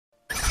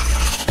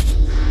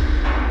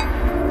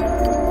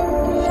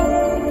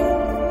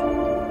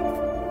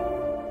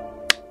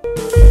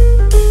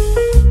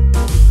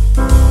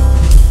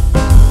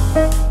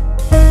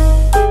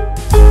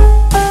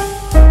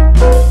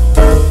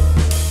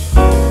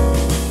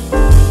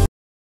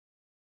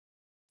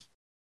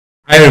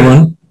Hi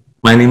everyone,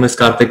 my name is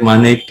Karthik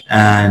Manik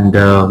and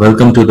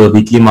welcome to the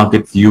weekly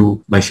market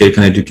view by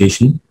Sharekhan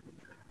Education.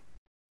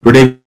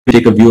 Today we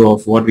take a view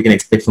of what we can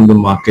expect from the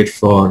market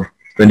for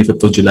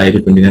 25th of July to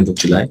 29th of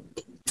July.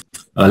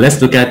 Let's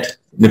look at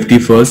Nifty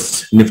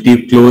first.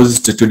 Nifty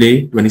closed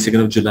today,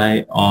 22nd of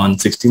July on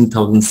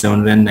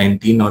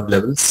 16,719 odd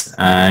levels,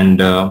 and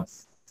to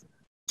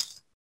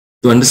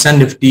understand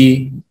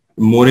Nifty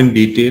more in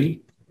detail,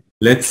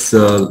 let's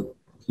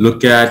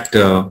look at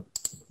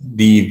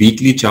the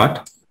weekly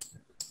chart.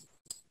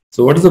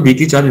 So what is the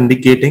weekly chart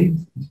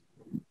indicating?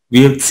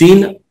 We were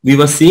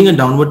seeing a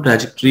downward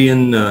trajectory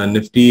in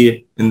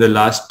Nifty in the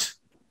last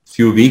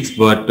few weeks,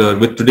 but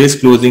with today's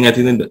closing, I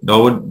think the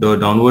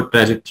downward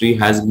trajectory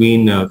has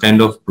been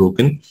kind of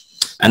broken,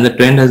 and the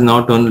trend has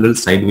now turned a little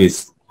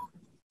sideways.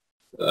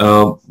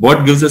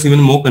 What gives us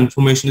even more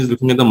confirmation is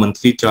looking at the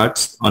monthly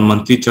charts. On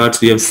monthly charts,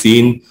 we have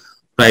seen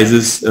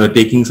prices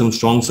taking some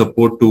strong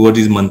support towards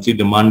these monthly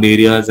demand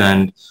areas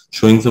and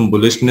showing some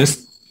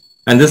bullishness.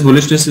 And this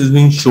bullishness is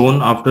being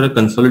shown after a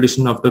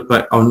consolidation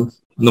on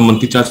the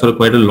monthly charts for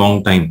quite a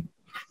long time.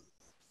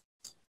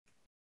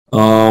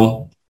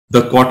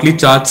 The quarterly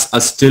charts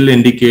are still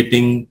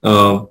indicating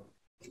the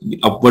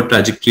upward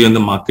trajectory on the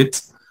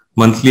markets.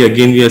 Monthly,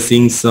 again, we are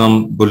seeing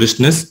some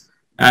bullishness.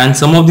 And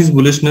some of these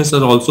bullishness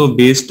are also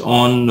based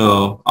on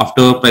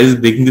after prices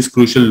breaking this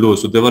crucial low.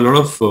 So there were a lot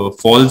of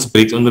false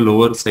breaks on the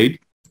lower side.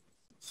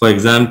 For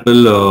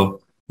example,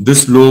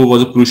 this low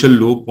was a crucial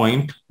low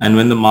point, and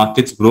when the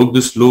markets broke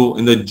this low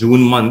in the June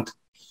month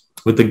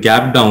with a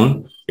gap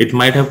down, it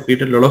might have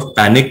created a lot of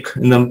panic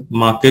in the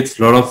markets.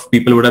 A lot of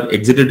people would have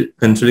exited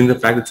considering the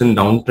fact it's in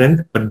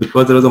downtrend, but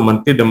because there was a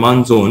monthly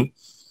demand zone,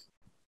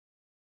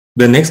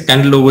 the next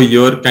candle over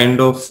here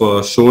kind of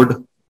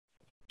showed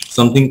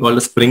something called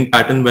a spring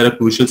pattern where a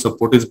crucial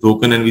support is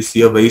broken and we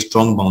see a very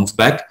strong bounce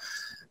back.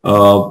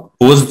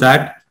 Post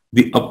that,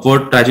 the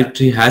upward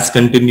trajectory has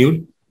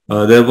continued.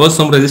 There was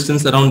some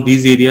resistance around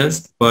these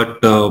areas, but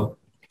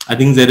I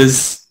think there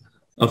is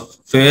a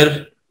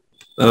fair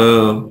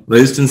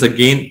resistance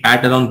again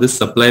at around this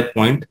supply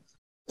point.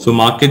 So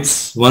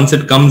markets, once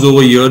it comes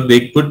over here,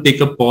 they could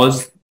take a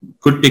pause,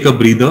 could take a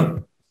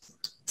breather.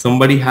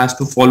 Somebody has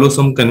to follow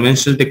some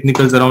conventional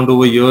technicals around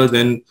over here.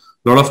 Then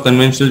a lot of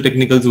conventional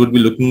technicals would be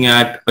looking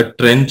at a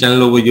trend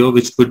channel over here,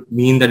 which could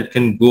mean that it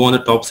can go on the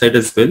top side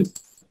as well.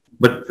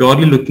 But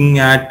purely looking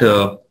at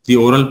the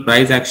overall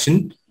price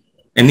action,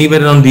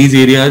 anywhere around these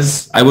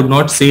areas, I would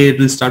not say it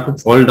will start to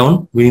fall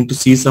down. We need to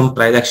see some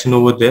price action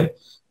over there.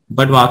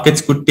 But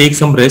markets could take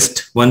some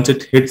rest once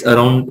it hits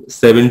around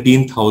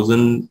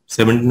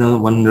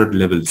 17,100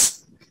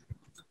 levels.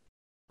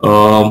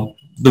 The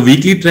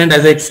weekly trend,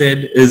 as I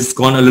said, is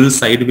gone a little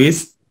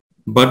sideways,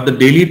 but the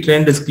daily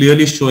trend is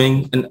clearly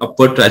showing an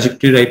upward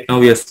trajectory right now.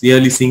 We are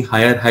clearly seeing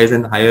higher highs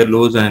and higher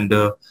lows and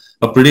a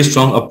pretty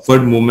strong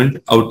upward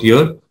movement out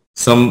here.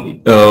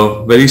 Some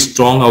very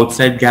strong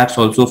outside gaps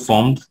also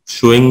formed,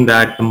 showing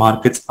that the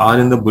markets are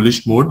in the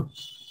bullish mode.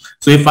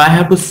 So if I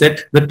have to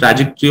set the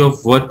trajectory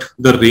of what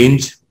the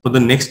range for the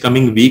next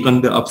coming week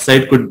on the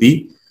upside could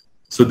be,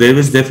 so there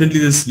is definitely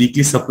this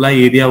weekly supply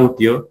area out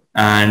here,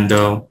 and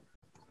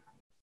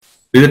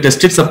there's a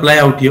tested supply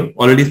out here.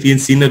 Already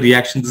seen a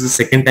reaction. This is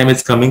the second time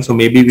it's coming, so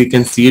maybe we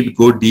can see it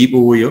go deep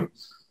over here.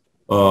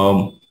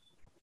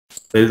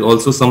 There is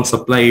also some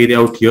supply area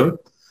out here.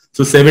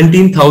 So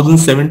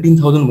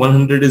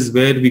 17,100 is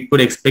where we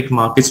could expect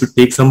markets to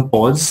take some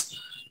pause,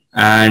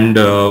 and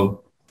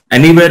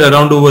anywhere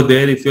around over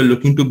there, if you're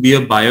looking to be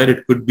a buyer,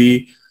 it could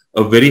be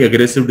a very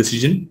aggressive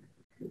decision.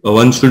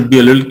 One should be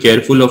a little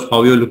careful of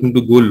how you're looking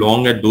to go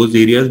long at those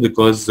areas,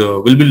 because it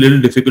will be a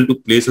little difficult to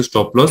place a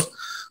stop loss.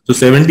 So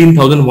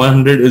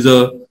 17,100 is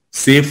a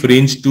safe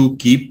range to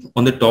keep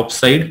on the top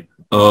side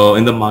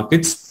in the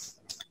markets.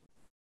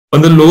 On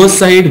the lower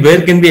side,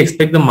 where can we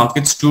expect the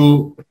markets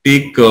to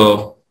take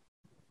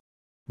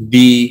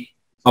the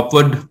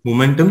upward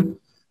momentum?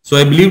 So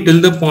I believe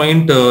till the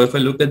point, if I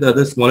look at the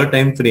other smaller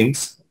time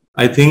frames,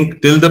 I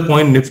think till the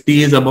point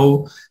Nifty is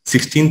above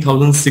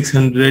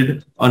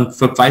 16,600 on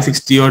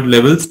 560 odd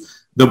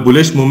levels, the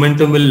bullish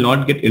momentum will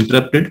not get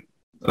interrupted.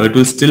 It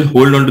will still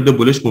hold on to the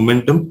bullish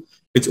momentum.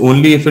 It's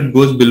only if it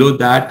goes below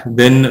that,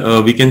 then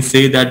we can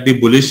say that the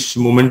bullish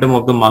momentum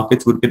of the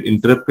markets would get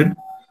interrupted.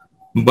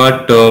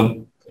 But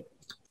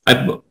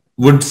I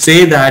would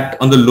say that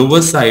on the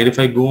lower side, if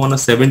I go on a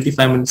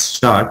 75-minute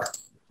chart,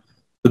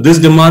 so this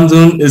demand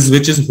zone is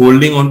which is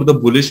holding onto the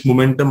bullish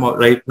momentum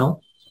right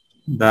now.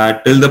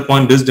 That till the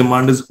point this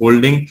demand is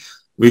holding,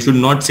 we should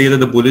not say that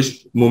the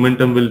bullish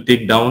momentum will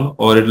take down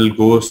or it will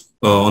go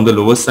on the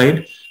lower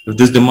side. If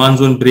this demand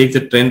zone breaks,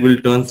 the trend will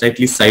turn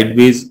slightly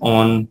sideways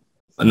on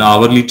an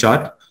hourly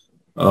chart.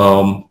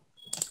 As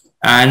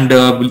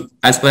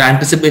per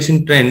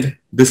anticipation trend,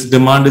 this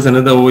demand is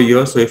another over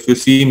here. So if you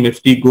see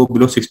Nifty go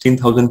below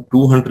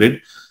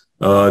 16,200,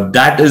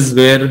 that is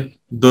where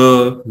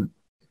the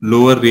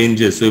lower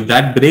range is. So if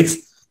that breaks,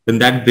 then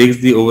that breaks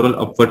the overall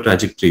upward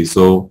trajectory.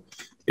 So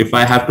if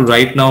I have to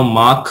right now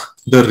mark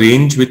the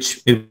range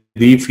which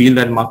we feel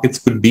that markets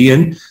could be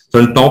in.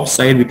 So on top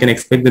side, we can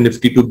expect the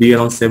Nifty to be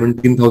around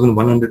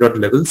 17,100 odd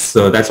levels.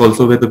 That's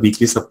also where the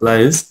weekly supply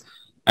is.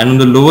 And on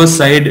the lower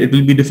side, it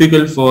will be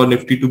difficult for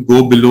Nifty to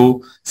go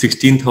below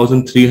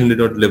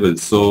 16,300 odd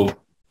levels. So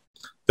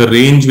the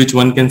range which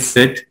one can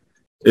set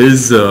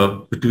is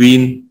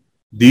between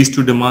these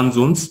two demand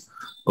zones,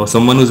 or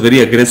someone who's very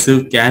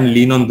aggressive can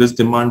lean on this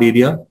demand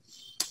area.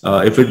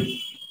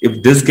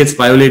 If this gets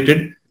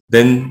violated,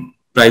 then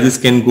prices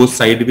can go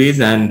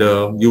sideways, and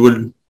you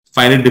will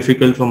find it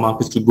difficult for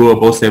markets to go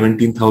above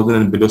 17,000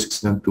 and below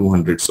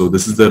 16,200. So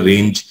this is the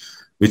range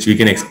which we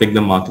can expect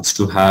the markets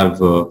to have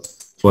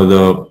for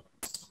the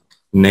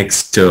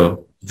next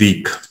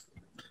week.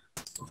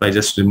 If I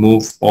just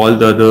remove all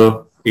the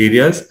other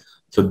areas,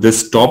 so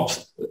this top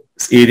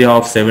area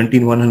of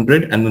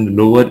 17,100 and then the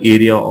lower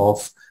area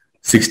of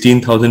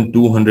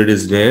 16,200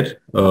 is where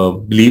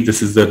believe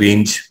this is the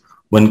range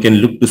one can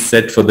look to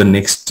set for the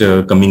next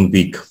coming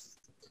week.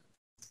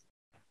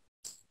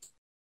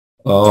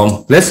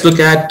 Let's look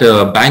at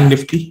Bank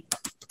Nifty,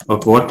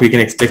 of what we can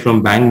expect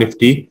from Bank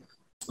Nifty.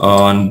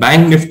 On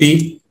Bank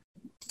Nifty,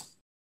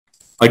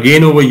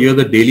 again over here,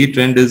 the daily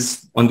trend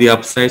is on the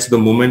upside. So the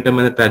momentum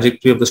and the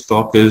trajectory of the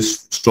stock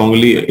is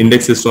strongly,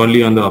 index is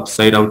strongly on the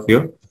upside out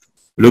here.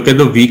 Look at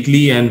the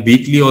weekly, and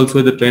weekly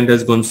also the trend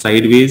has gone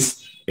sideways.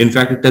 In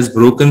fact, it has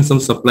broken some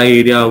supply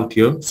area out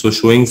here. So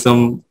showing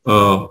some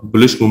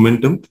bullish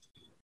momentum.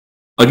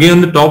 Again,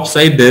 on the top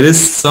side, there is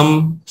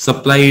some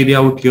supply area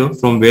out here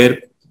from where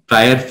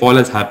prior fall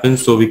has happened.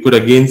 So we could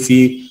again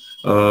see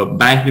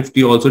Bank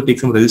Nifty also take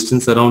some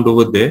resistance around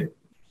over there.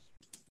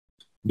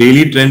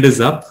 Daily trend is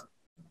up.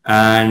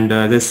 And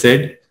as I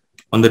said,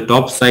 on the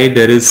top side,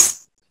 there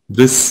is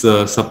this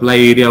supply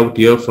area out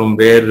here from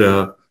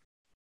where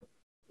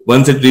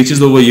once it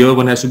reaches over here,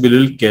 one has to be a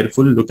little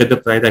careful. Look at the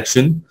price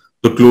action.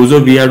 The closer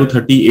we are to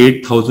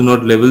 38,000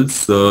 odd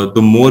levels,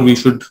 the more we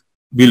should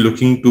be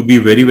looking to be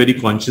very, very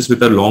conscious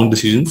with our long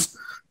decisions,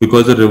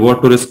 because the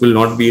reward to risk will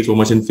not be so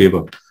much in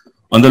favor.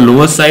 On the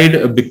lower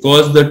side,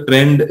 because the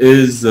trend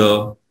is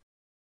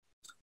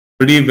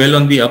pretty well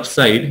on the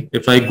upside,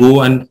 if I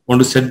go and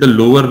want to set the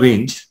lower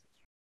range,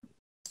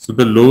 so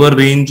the lower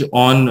range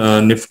on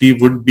Nifty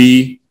would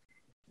be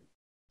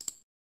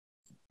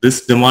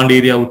this demand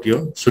area out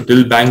here. So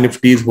till Bank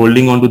Nifty is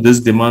holding on to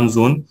this demand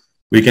zone,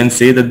 we can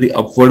say that the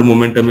upward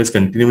momentum is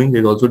continuing.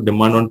 There's also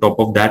demand on top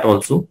of that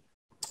also.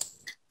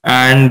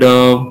 And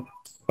on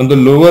the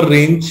lower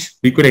range,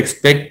 we could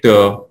expect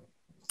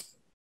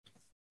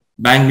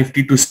Bank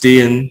Nifty to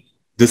stay in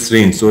this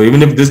range. So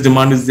even if this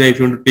demand is there, if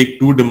you want to take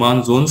two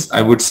demand zones,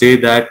 I would say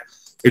that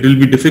it will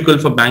be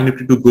difficult for Bank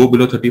Nifty to go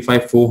below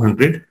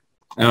 35,400.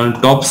 And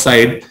on top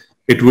side,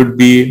 it would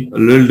be a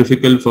little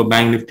difficult for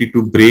Bank Nifty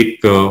to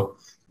break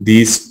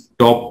these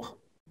top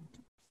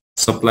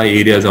supply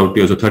areas out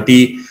here. So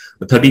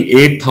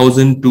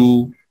 38,000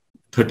 to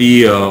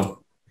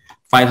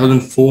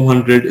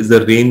 35,400 is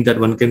the range that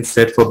one can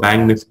set for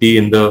Bank Nifty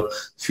in the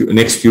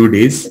next few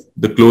days.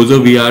 The closer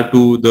we are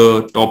to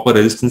the topper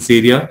resistance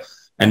area,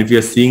 and if we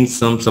are seeing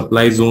some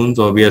supply zones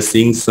or we are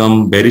seeing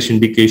some bearish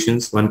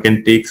indications, one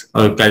can take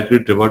a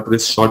calculated reward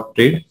risk short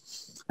trade.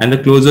 And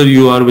the closer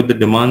you are with the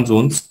demand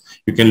zones,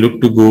 you can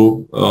look to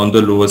go on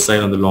the lower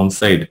side, on the long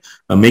side.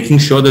 Making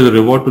sure that the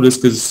reward to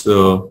risk is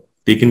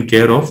taken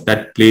care of,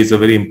 that plays a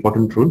very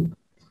important role.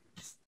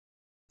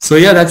 So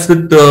yeah, that's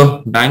with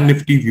the Bank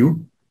Nifty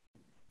view.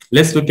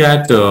 Let's look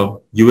at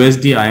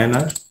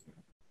USD-INR.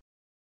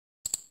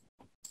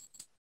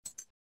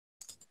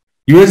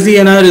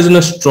 USD-INR is in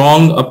a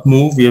strong up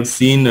move. We have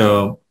seen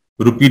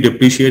rupee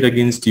depreciate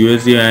against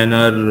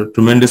USD-INR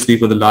tremendously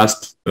for the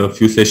last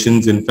few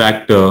sessions. In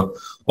fact,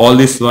 all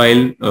this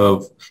while,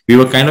 we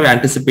were kind of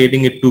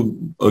anticipating it to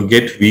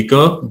get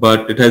weaker,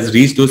 but it has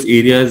reached those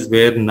areas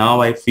where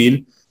now I feel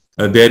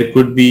there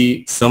could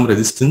be some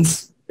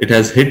resistance. It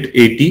has hit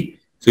 80.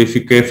 So if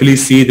you carefully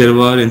see, there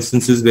were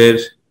instances where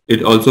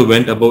it also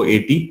went above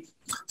 80.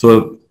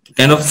 So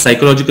kind of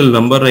psychological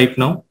number right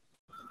now.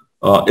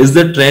 Is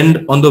the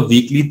trend on the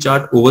weekly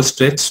chart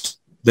overstretched?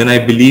 Then I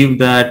believe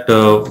that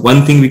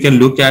one thing we can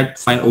look at,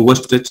 find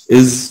overstretched,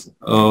 is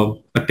a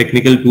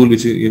technical tool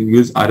which you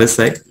use,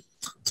 RSI.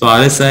 So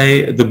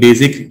RSI, the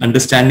basic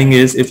understanding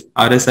is if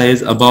RSI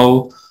is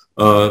above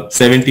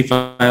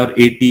 75 or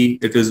 80,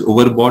 it is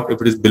overbought.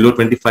 If it is below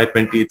 25,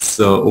 20, it's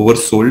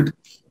oversold.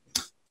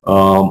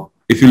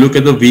 If you look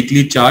at the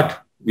weekly chart,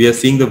 we are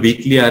seeing the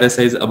weekly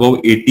RSI is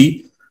above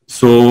 80.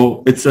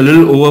 So it's a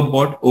little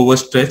overbought,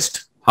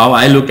 overstretched. How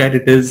I look at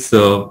it is,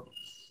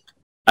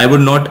 I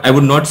would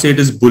not say it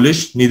is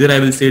bullish, neither I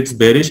will say it's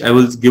bearish. I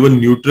will give a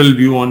neutral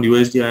view on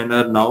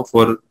USD-INR now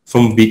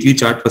from weekly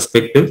chart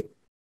perspective.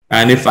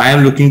 And if I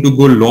am looking to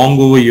go long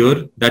over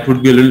here, that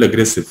would be a little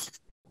aggressive.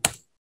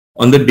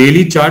 On the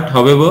daily chart,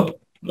 however,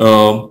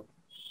 what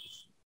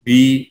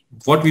we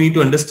need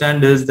to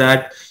understand is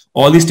that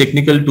all these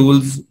technical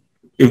tools,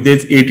 if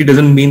there's 80,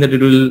 doesn't mean that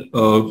it will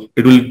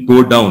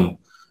go down.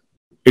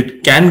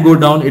 It can go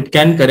down, it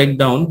can correct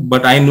down,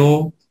 but I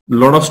know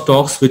lot of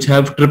stocks which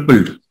have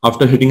tripled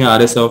after hitting an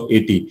RSI of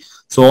 80.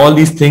 So all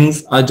these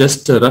things are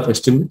just rough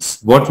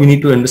estimates. What we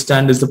need to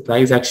understand is the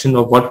price action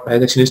of what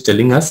price action is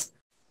telling us.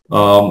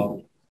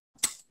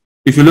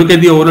 If you look at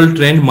the overall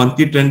trend,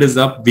 monthly trend is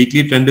up,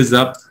 weekly trend is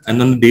up,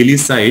 and on the daily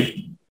side,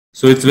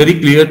 so it's very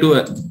clear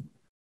to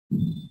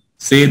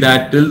say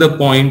that till the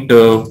point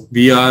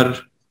we are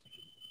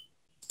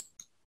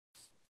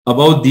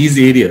above these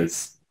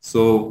areas.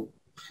 So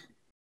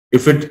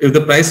if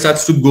the price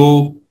starts to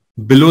go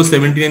below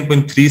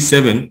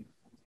 79.37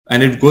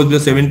 and it goes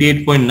to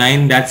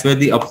 78.9, that's where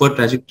the upward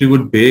trajectory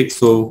would break.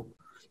 So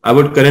I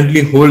would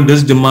currently hold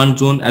this demand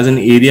zone as an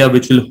area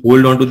which will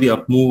hold on to the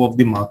up move of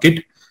the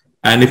market.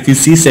 And if we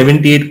see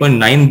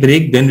 78.9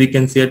 break, then we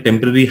can say a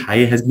temporary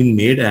high has been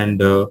made, and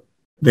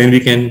then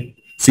we can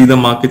see the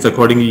markets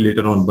accordingly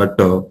later on. But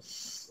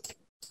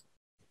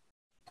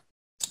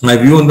my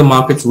view on the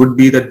markets would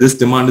be that this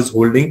demand is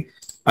holding.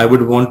 I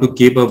would want to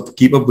keep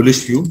a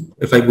bullish view.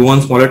 If I go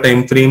on smaller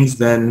time frames,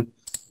 then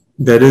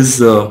there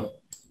is a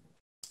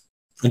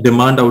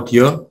demand out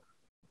here.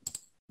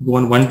 Go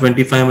on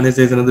 125 minutes,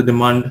 there's another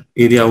demand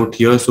area out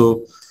here.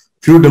 So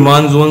few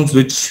demand zones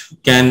which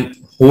can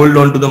hold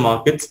on to the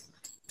markets.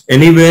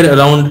 Anywhere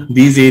around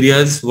these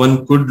areas,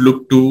 one could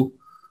look to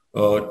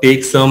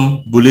take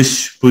some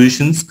bullish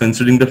positions,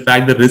 considering the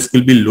fact the risk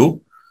will be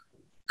low.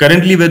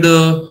 Currently, where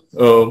the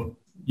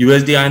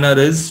USDINR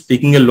is,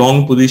 taking a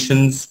long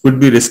positions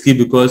could be risky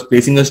because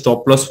placing a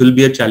stop loss will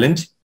be a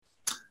challenge.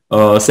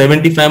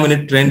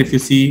 75-minute trend, if you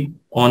see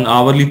on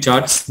hourly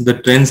charts, the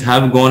trends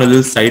have gone a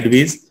little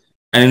sideways.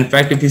 And in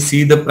fact, if you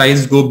see the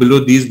price go below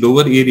these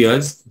lower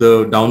areas,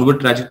 the downward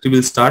trajectory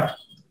will start,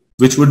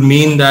 which would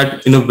mean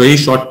that in a very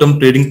short-term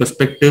trading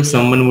perspective,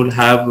 someone would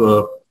have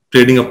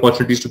trading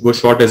opportunities to go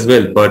short as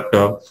well. But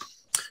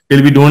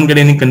till we don't get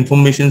any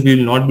confirmations, we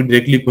will not be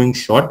directly going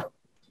short.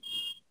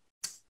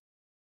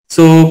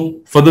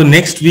 So for the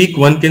next week,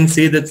 one can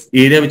say that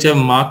area which I've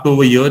marked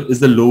over here is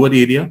the lower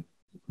area.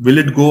 Will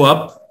it go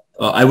up?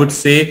 I would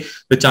say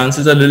the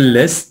chances are a little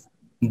less,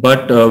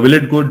 but will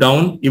it go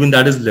down? Even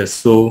that is less.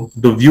 So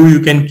the view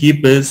you can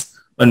keep is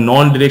a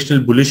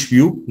non-directional bullish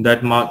view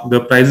that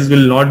the prices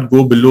will not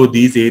go below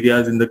these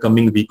areas in the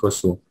coming week or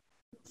so.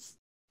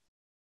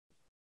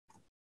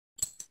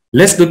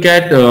 Let's look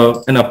at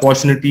an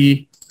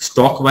opportunity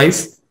stock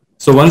wise.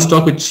 So one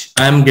stock which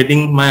I am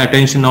getting my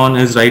attention on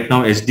is right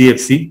now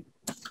HDFC.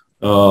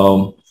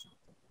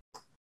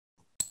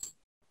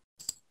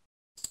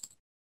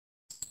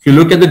 If you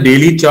look at the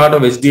daily chart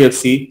of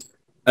HDFC,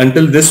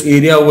 until this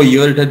area over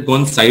here, it had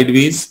gone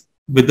sideways.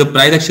 With the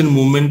price action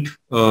movement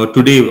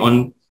today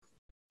on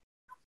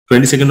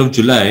 22nd of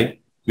July,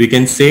 we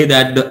can say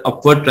that the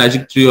upward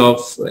trajectory of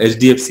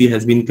HDFC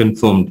has been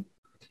confirmed.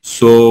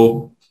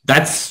 So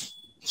that's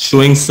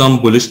showing some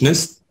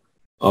bullishness.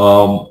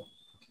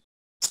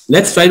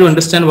 Let's try to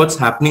understand what's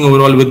happening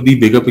overall with the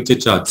bigger picture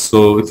charts.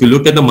 So if you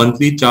look at the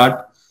monthly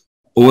chart,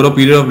 over a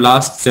period of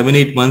last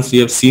 7-8 months, we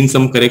have seen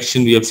some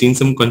correction, we have seen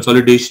some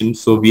consolidation.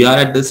 So we are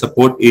at the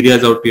support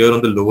areas out here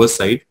on the lower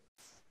side.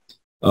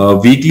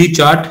 Weekly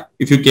chart,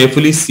 if you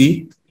carefully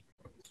see,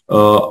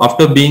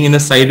 after being in a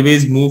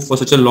sideways move for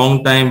such a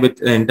long time with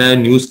the entire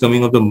news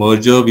coming of the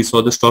merger, we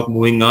saw the stock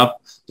moving up,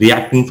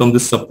 reacting from the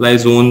supply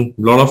zone.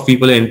 A lot of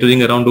people are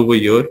entering around over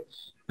here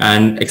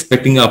and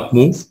expecting an up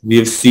move. We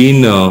have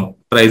seen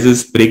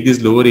prices break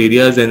these lower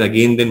areas and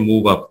again then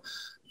move up.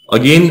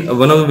 Again,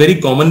 one of the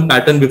very common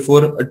pattern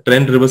before a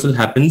trend reversal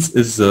happens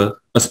is a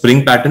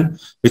spring pattern,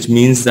 which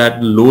means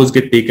that lows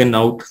get taken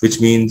out, which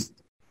means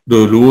the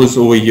lows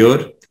over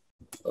here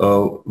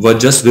were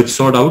just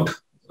whipsawed out.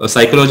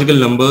 Psychological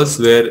numbers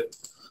where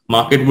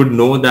market would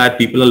know that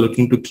people are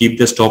looking to keep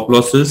their stop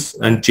losses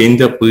and change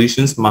their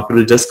positions. Market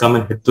will just come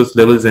and hit those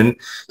levels and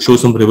show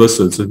some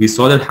reversals. So we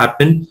saw that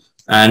happen,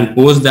 and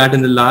post that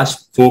in the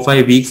last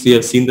 4-5 weeks, we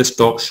have seen the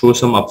stock show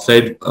some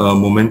upside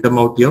momentum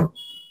out here.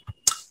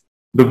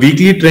 The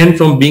weekly trend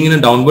from being in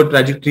a downward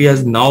trajectory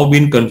has now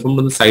been confirmed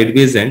on the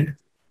sideways end,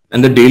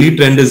 and the daily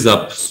trend is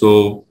up.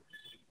 So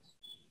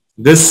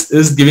this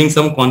is giving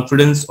some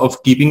confidence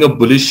of keeping a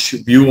bullish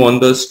view on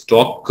the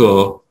stock.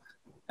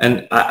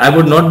 And I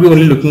would not be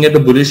only looking at the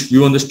bullish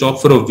view on the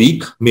stock for a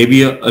week,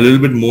 maybe a little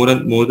bit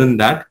more than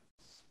that.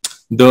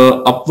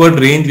 The upward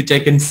range which I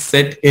can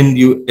set in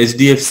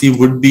HDFC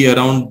would be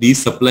around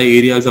these supply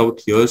areas out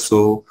here.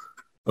 So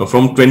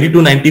from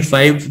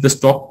 2295, the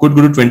stock could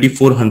go to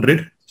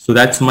 2400. So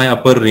that's my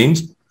upper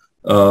range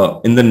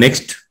in the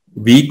next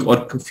week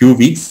or few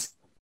weeks.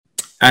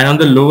 And on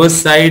the lower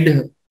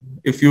side,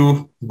 if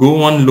you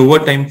go on lower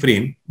time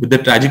frame with the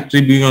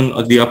trajectory being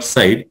on the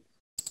upside,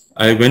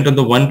 I went on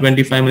the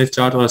 125 minutes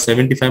chart or a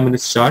 75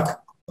 minutes chart.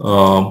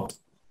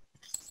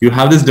 You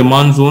have this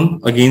demand zone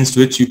against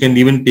which you can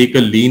even take a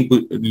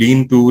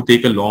lean to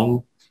take a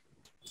long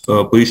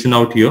position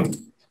out here.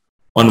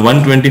 On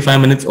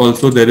 125 minutes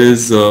also there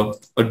is a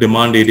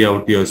demand area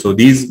out here. So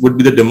these would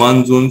be the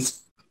demand zones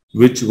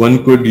which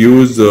one could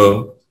use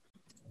to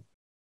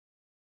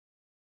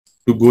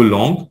go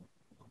long.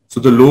 So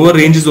the lower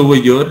range is over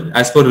here.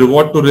 As for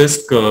reward to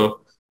risk,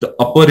 the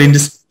upper range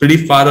is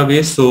pretty far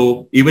away.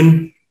 So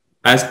even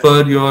as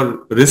per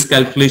your risk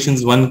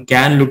calculations, one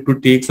can look to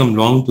take some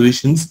long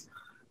positions.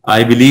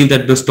 I believe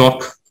that the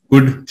stock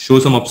could show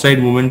some upside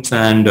movements,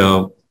 and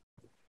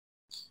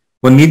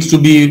one needs to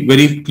be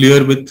very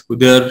clear with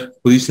their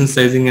position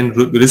sizing and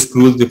risk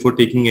rules before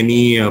taking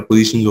any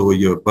positions over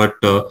here. But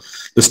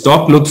the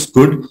stock looks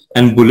good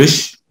and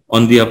bullish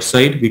on the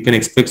upside. We can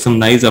expect some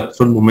nice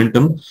upfront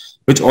momentum,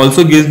 which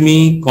also gives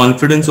me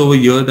confidence over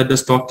here that the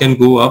stock can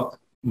go up.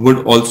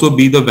 Would also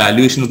be the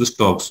valuation of the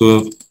stock.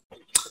 So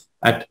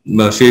at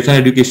Sharekhan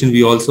Education,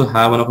 we also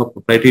have one of our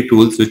proprietary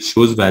tools which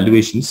shows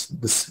valuations.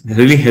 This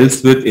really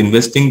helps with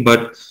investing,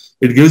 but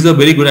it gives a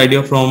very good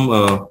idea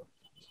from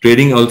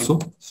trading also.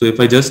 So if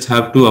I just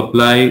have to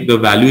apply the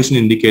valuation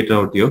indicator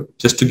out here,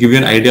 just to give you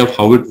an idea of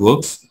how it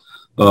works,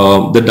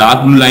 the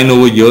dark blue line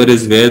over here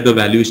is where the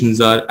valuations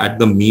are at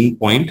the mean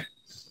point,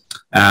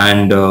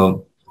 and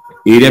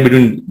area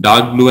between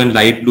dark blue and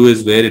light blue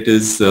is where it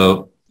is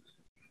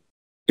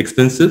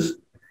expensive.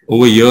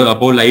 Over here,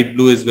 above light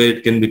blue is where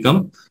it can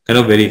become kind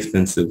of very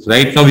expensive.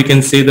 Right now, we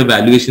can say the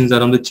valuations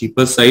are on the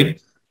cheaper side.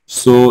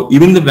 So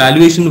even the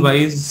valuation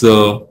wise,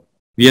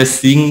 we are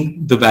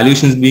seeing the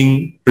valuations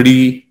being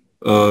pretty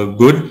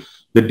good.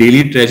 The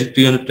daily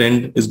trajectory on the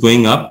trend is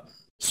going up.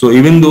 So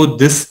even though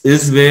this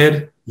is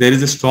where there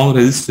is a strong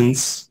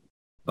resistance,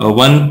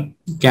 one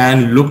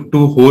can look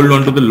to hold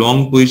on to the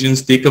long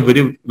positions, take a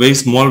very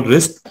small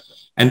risk,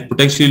 and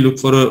potentially look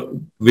for a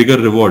bigger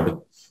reward.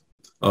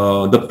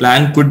 The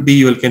plan could be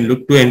you can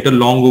look to enter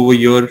long over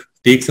here,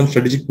 take some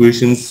strategic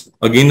positions.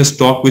 Again, a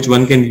stock which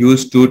one can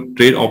use to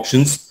trade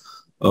options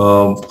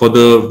for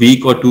the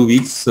week or 2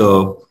 weeks.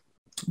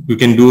 You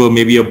can do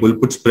maybe a bull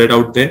put spread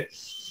out there.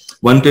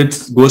 Once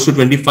it goes to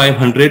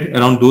 2,500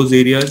 around those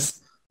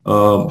areas,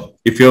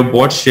 if you have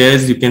bought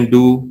shares, you can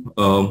do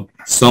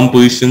some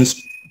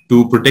positions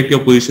to protect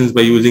your positions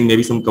by using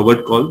maybe some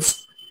covered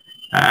calls.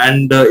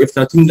 And if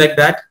nothing like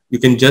that, you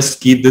can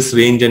just keep this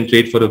range and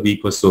trade for a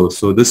week or so.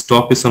 So this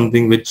stock is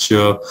something which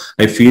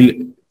I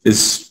feel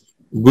is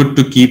good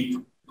to keep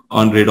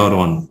on radar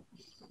on.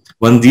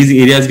 Once these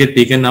areas get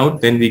taken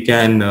out, then we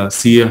can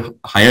see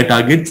higher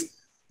targets.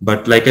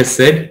 But like I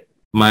said,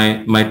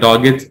 my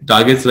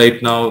targets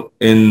right now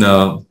in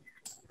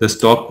the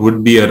stock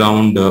would be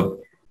around,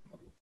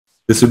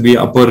 this would be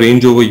upper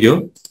range over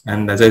here.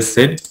 And as I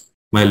said,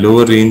 my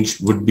lower range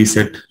would be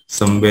set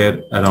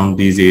somewhere around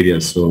these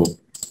areas. So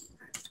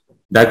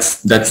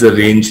that's the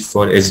range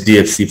for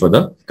HDFC for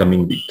the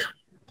coming week.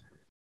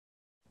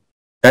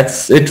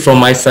 That's it from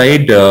my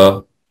side.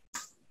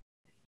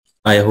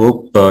 I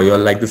hope you all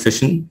like the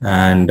session,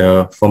 and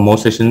for more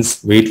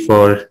sessions, wait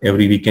for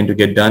every weekend to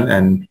get done,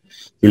 and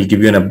we'll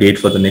give you an update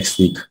for the next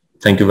week.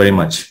 Thank you very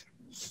much.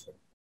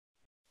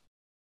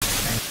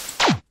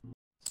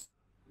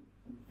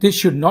 This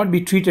should not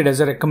be treated as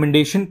a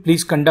recommendation.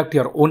 Please conduct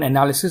your own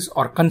analysis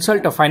or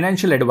consult a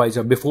financial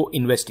advisor before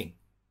investing.